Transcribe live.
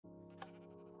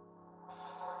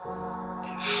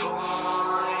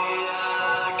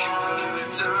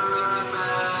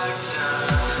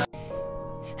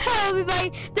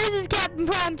finally, this is Captain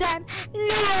Primetime. New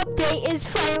update is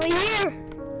finally here.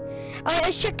 Alright,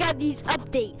 let's check out these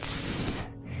updates.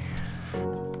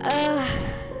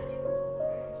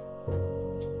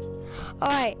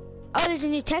 Alright. Oh, there's a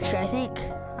new texture, I think.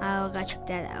 I'll gotta check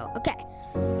that out. Okay.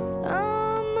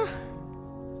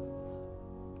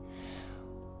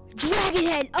 Dragon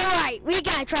head. Alright, we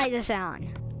gotta try this on.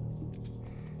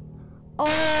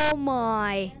 Oh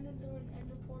my.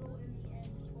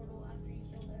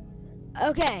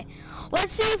 Okay.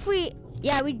 Let's see if we...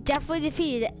 Yeah, we definitely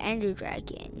defeated the Ender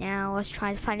Dragon. Now let's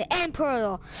try to find the End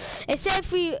Portal. It said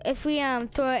if we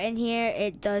throw it in here,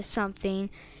 it does something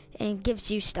and gives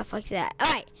you stuff like that.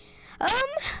 All right.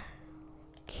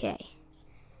 Okay.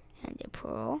 Ender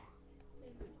Portal.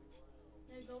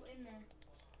 Go in there.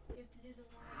 You have to do the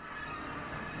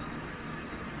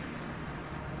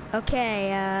one.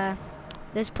 Okay.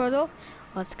 This portal.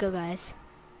 Let's go, guys.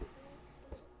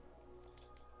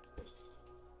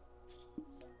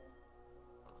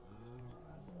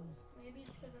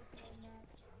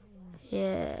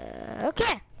 Yeah.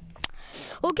 Okay.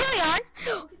 We'll carry on.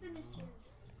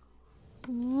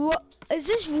 What is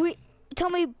this? Tell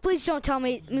me, please don't tell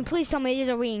me. I mean, please tell me these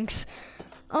are wings.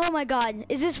 Oh my God,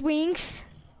 is this wings?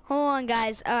 Hold on,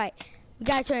 guys. All right, we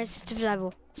gotta turn this to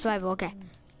survival. Survival. Okay.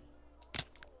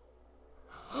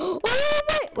 Oh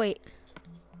my! Wait.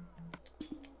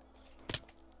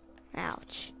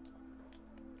 Ouch.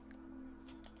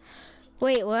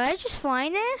 Wait, was I just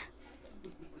flying there?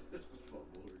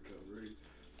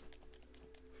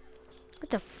 What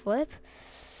the flip?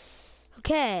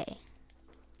 Okay.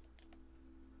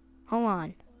 Hold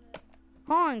on.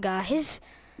 Hold on, guys.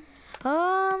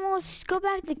 Let's go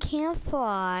back to can't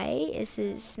fly. This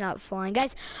is not flying,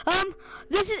 guys.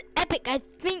 This is epic. I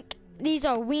think these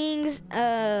are wings.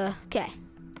 Okay.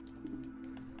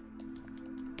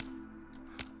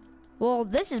 Well,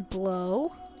 this is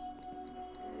blow.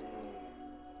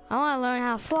 I want to learn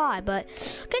how to fly, but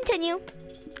continue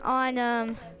on.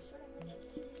 Let's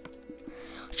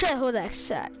try to hold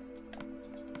X.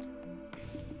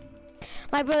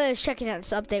 My brother is checking out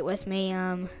this update with me.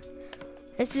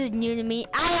 This is new to me.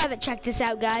 I haven't checked this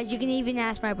out, guys. You can even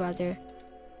ask my brother.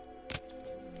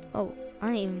 Oh, I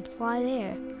didn't even fly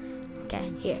there. Okay,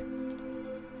 here.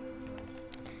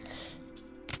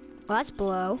 Well, that's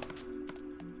below.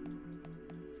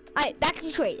 Alright, back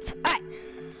to creative. Alright.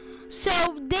 So,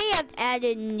 they have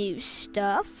added new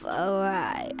stuff.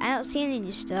 Alright. I don't see any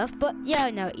new stuff, but yeah,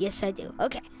 no, yes I do.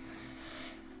 Okay.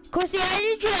 Of course, they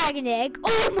added a dragon egg.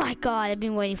 Oh my God, I've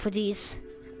been waiting for these.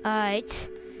 Alright.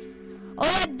 Oh,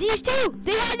 yeah, these two!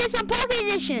 They had this on Pocket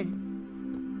Edition!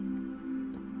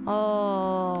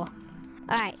 Oh.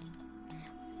 Alright.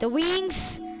 The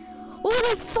wings.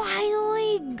 Oh, they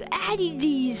finally added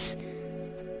these.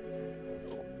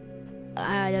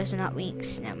 Those are not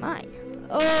wings. Never mind.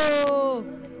 Oh.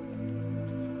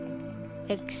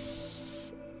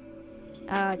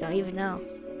 I don't even know.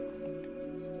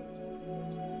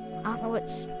 I don't know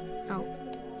what's... Oh.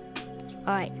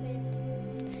 Alright.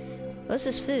 What's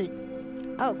this food?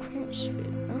 Oh, crunch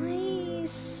food.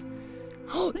 Nice.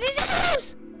 Oh, these are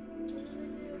those!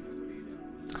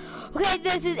 Okay,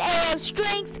 this is arrow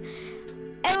strength.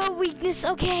 Arrow weakness,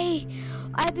 okay.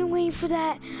 I've been waiting for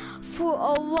that for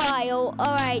a while.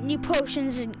 Alright, new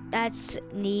potions. That's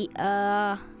neat.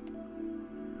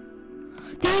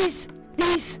 These.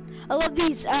 I love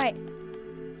these. Alright.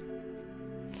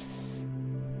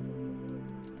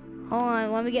 Hold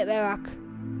on, let me get bedrock.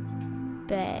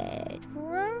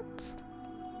 Bedrock?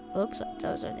 Looks like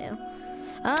those are new.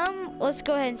 Let's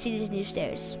go ahead and see these new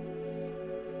stairs.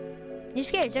 New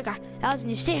stairs, okay. That was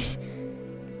new stairs.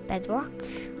 Bedrock.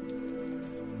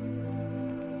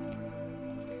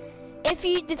 If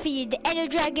you defeated the Ender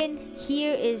Dragon,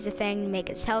 here is the thing to make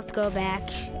its health go back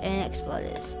and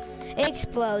explodes. It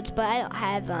explodes, but I don't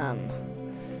have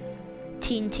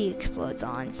TNT explodes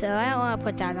on, so I don't want to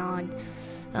put that on.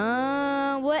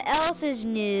 What else is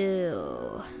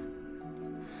new?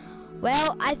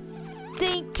 Well, I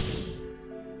think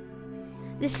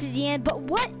this is the end, but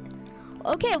what?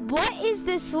 Okay, what is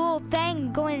this little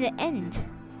thing going to end?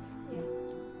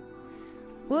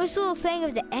 What's the little thing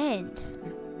of the end?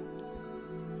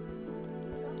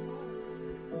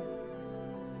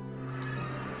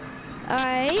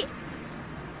 Alright.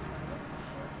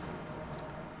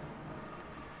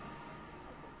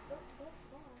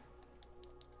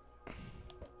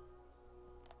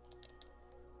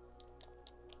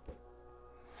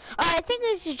 I think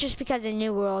this is just because of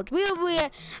New World.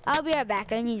 I'll be right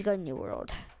back. I need to go to New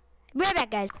World. Be right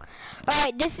back, guys.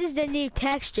 Alright, this is the new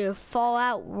texture,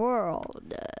 Fallout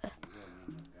World.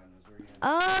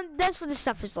 That's what the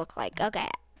stuff is look like. Okay.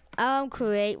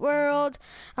 Create world.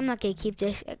 I'm not gonna keep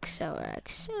this etc.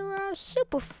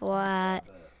 Super flat.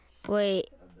 Wait,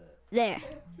 there.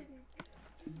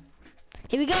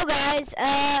 Here we go, guys.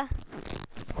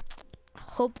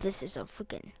 Hope this is a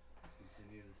freaking.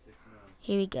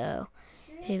 Here we go.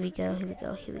 Here we go. Here we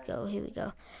go. Here we go. Here we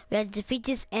go. We have to defeat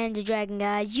this Ender Dragon,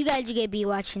 guys. You guys are gonna be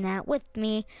watching that with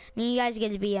me. I mean, you guys are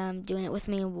gonna be doing it with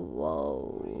me.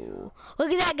 Whoa!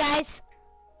 Look at that, guys.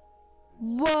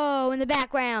 Whoa! In the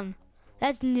background.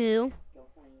 That's new.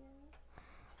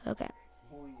 Okay.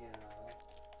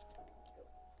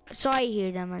 Sorry you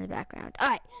hear them in the background. All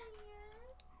right.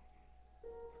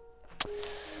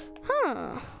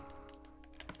 Huh.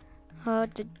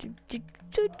 Alright,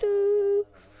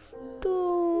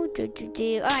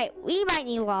 we might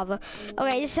need lava.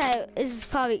 Okay, this is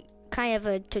probably kind of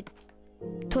a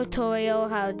tutorial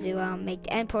how to make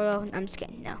the end portal. I'm just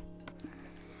kidding, no.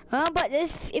 But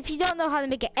if you don't know how to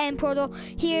make an end portal,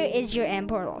 here is your end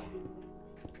portal.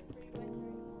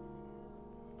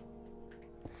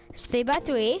 It's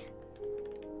 3x3.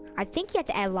 I think you have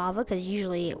to add lava because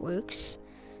usually it works.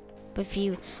 But if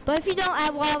you don't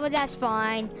add lava, that's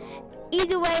fine.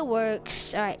 Either way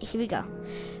works. All right, here we go.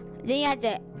 Then you have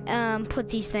to put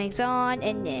these things on,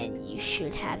 and then you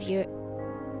should have your.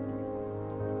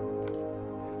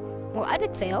 Well,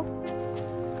 epic fail.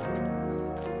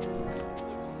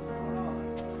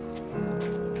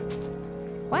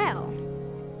 Wow.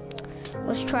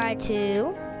 Let's try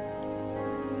to.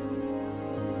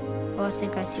 Oh, I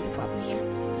think I see the problem here.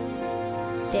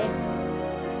 There.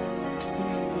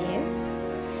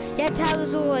 You have to have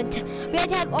those little we have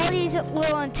to have all these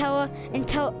little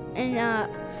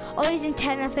all these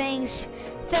antenna things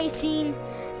facing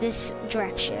this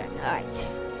direction. Alright.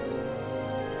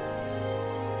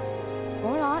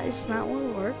 Or not, it's not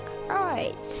gonna work.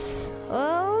 Alright.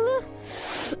 Well,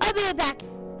 I'll be right back.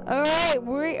 Alright,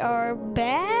 we are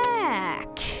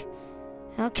back.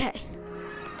 Okay.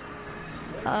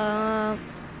 Don't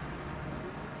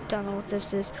know what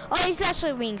this is. Oh, it's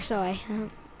actually wings, sorry.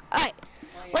 Alright.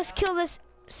 Let's kill this.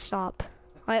 Stop.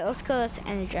 Alright, let's kill this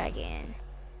Ender Dragon.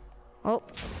 Oh,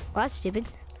 well, that's stupid.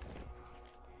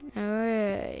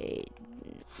 Alright.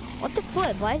 What the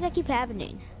flip? Why does that keep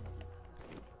happening?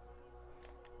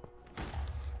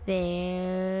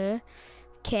 There.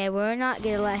 Okay, we're not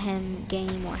gonna let him gain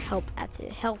any more health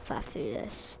after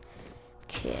this.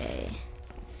 Okay.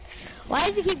 Why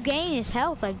does he keep gaining his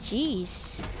health? Like,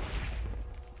 jeez.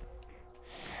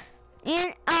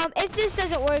 And if this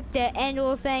doesn't work, the end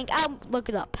little thing, I'll look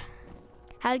it up.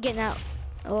 How to get that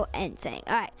little end thing.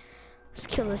 Alright, let's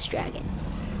kill this dragon.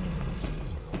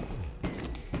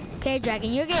 Okay,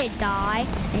 dragon, you're gonna die,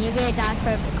 and you're gonna die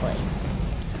perfectly.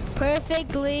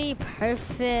 Perfect.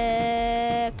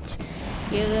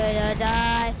 You're gonna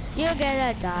die. You're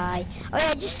gonna die. Oh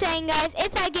yeah, just saying, guys,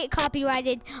 if I get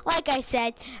copyrighted, like I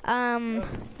said,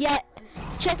 yeah,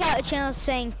 check out the channel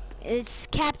saying it's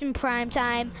Captain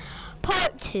Primetime.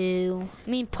 Part 1,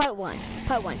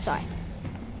 sorry.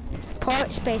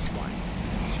 Part space 1.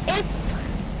 If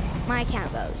my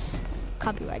account goes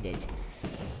copyrighted.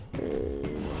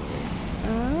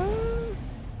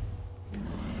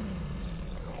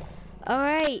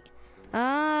 Alright.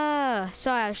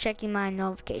 Sorry, I was checking my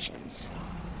notifications.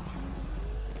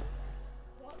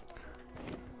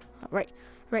 Right.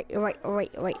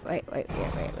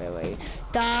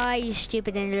 Die, you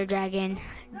stupid Ender Dragon.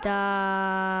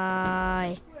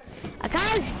 Die. I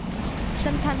kind of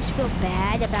sometimes feel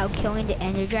bad about killing the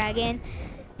Ender Dragon.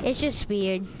 It's just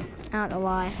weird. I don't know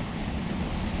why.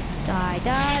 Die.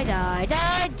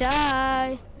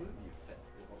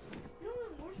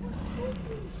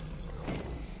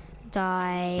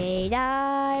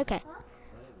 Die. Okay.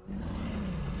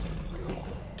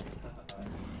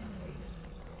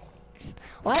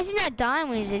 Why is he not dying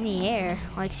when he's in the air?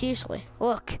 Like, seriously.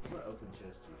 Look.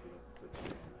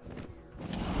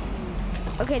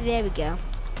 Okay, there we go.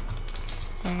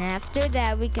 And after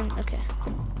that, we can... Okay.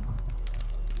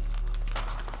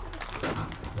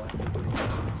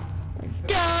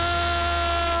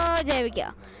 There we go.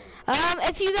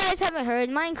 If you guys haven't heard,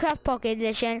 Minecraft Pocket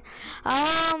Edition,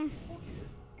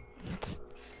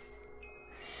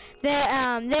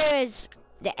 there is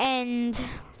the end.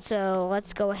 So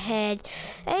let's go ahead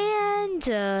and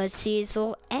see this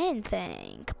little end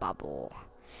thing bubble.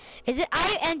 Is it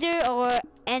Iron Ender or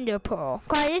Ender Pearl?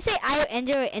 Did it say Iron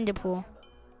Ender or Ender Pearl?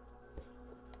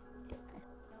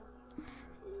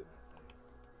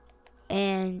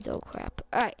 And oh crap!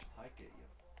 All right,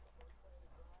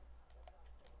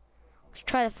 let's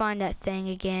try to find that thing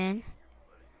again.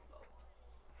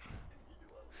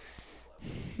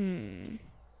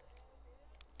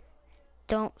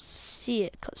 don't see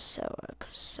it. Cursor.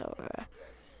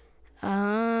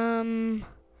 And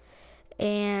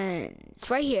it's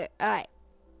right here. Alright.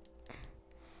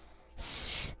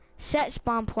 Set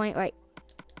spawn point, right.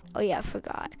 Oh yeah, I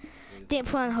forgot. Didn't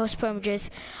put on host parameters.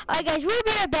 Alright guys, we'll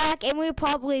be right back, and we'll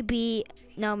probably be,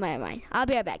 no, never mind. I'll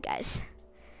be right back, guys.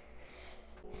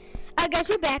 Alright guys,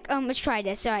 we're back. Let's try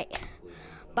this. Alright.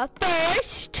 But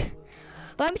first,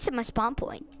 let me set my spawn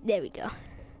point. There we go.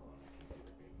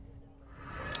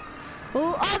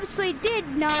 Well, obviously did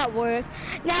not work.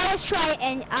 Now let's try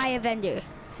an Eye of Ender.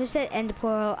 Who said Ender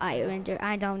Pearl, Eye of Ender?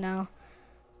 I don't know.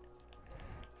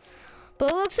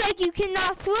 But it looks like you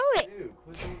cannot throw it.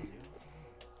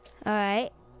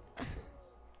 Alright.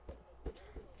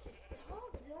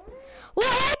 Well,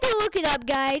 I had to look it up,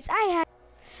 guys.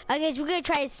 Okay, guys, we're gonna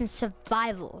try this in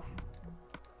survival.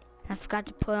 I forgot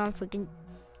to put on freaking...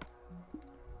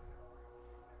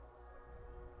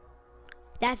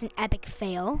 That's an epic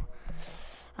fail.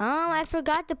 I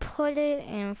forgot to put it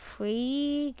in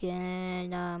freaking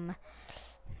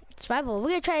survival. We're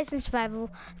gonna try this in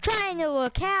survival. Trying to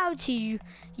look how to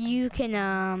you can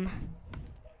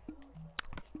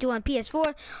do on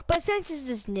PS4, but since this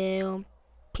is new,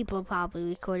 people will probably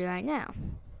record it right now,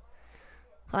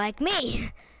 like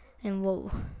me. And whoa,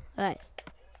 alright,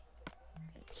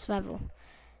 survival.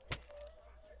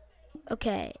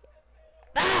 Okay.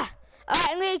 Alright,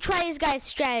 I'm gonna try this guy's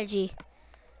strategy.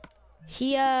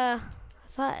 He I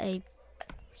thought a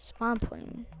spawn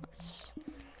point was,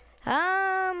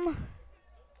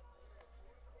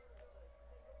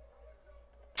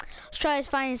 let's try to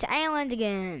find this island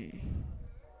again.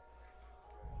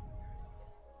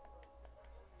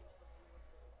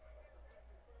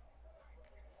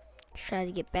 Let's try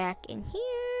to get back in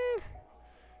here.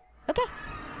 Okay.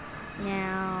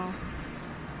 Now.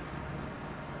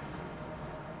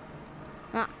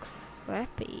 Ah,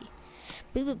 crappy.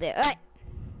 Boo bear. Alright.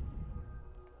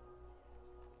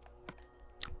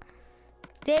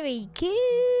 There we go.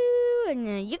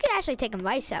 And you can actually take a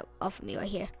vice out off of me right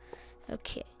here.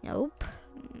 Okay. Nope.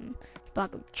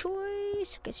 Block of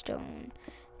choice. Get stone.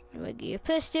 Regular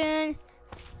piston.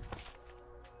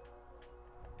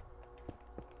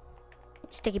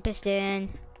 Sticky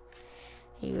piston.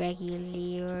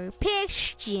 Regular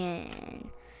piston.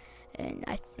 And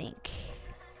I think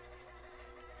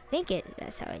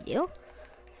that's how I do.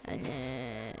 And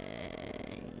then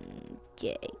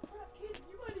yeah. Kid,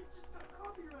 you might have just got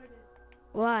copyrighted.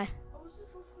 Why? I was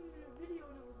just listening to a video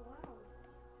and it was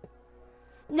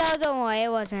loud. No, don't worry,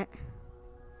 it wasn't.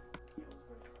 It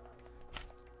was pretty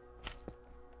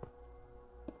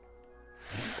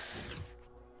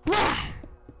loud.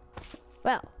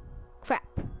 Well, crap.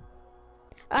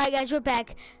 Alright guys, we're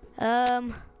back.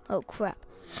 Oh crap.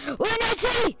 We're in that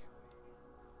city!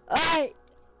 Alright.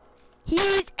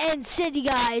 Here's End City,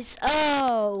 guys.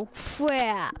 Oh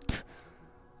crap.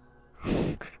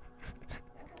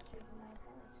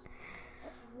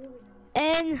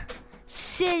 End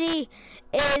City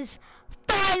is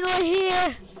finally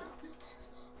here.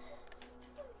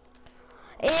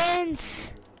 And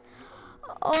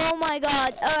oh my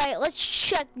god. Alright, let's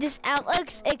check this out.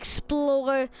 Let's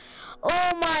explore.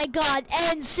 Oh my god,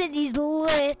 End City's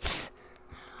lit.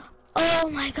 Oh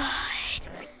my god.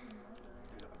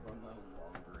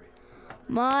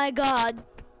 My god.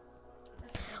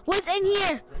 What's in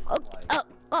here?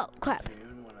 Oh crap.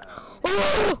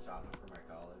 Ooh!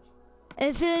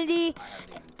 Infinity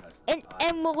and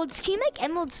emeralds. Can you make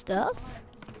emerald stuff?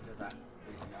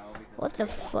 What the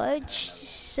fudge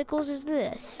sickles is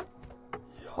this?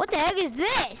 What the heck is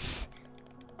this?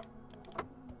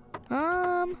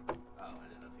 I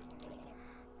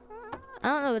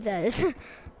don't know what that is.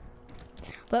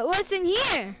 But what's in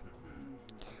here?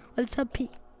 What's up here?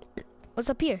 What's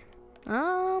up here? I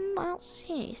don't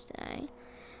see anything.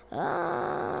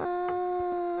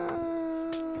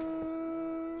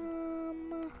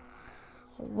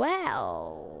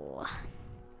 Well.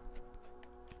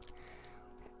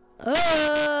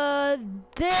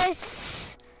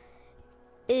 This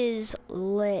is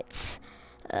lit.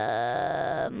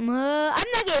 I'm not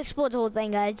gonna explore the whole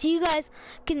thing, guys. You guys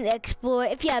can explore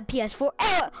if you have PS4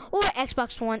 or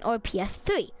Xbox One or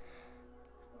PS3.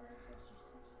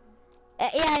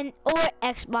 And or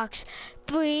Xbox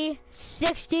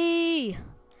 360.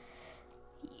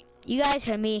 You guys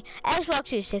heard me. Xbox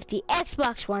 360,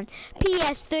 Xbox One,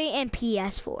 PS3, and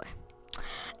PS4.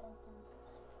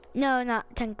 No,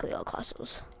 not technically all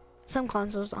consoles. Some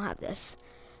consoles don't have this,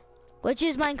 which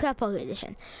is Minecraft Pocket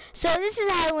Edition. So this is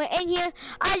how I went in here.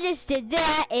 I just did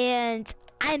that, and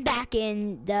I'm back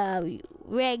in the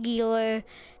regular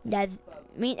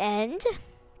end.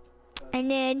 And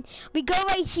then we go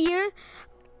right here,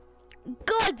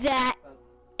 go like that,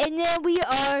 and then we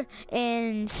are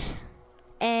in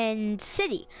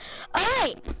city.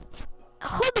 Alright,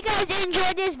 hope you guys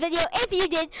enjoyed this video. If you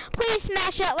did, please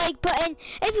smash that like button.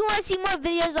 If you want to see more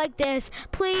videos like this,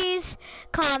 please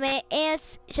comment and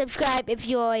subscribe if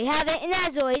you already haven't. And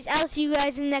as always, I'll see you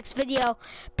guys in the next video.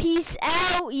 Peace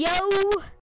out, yo!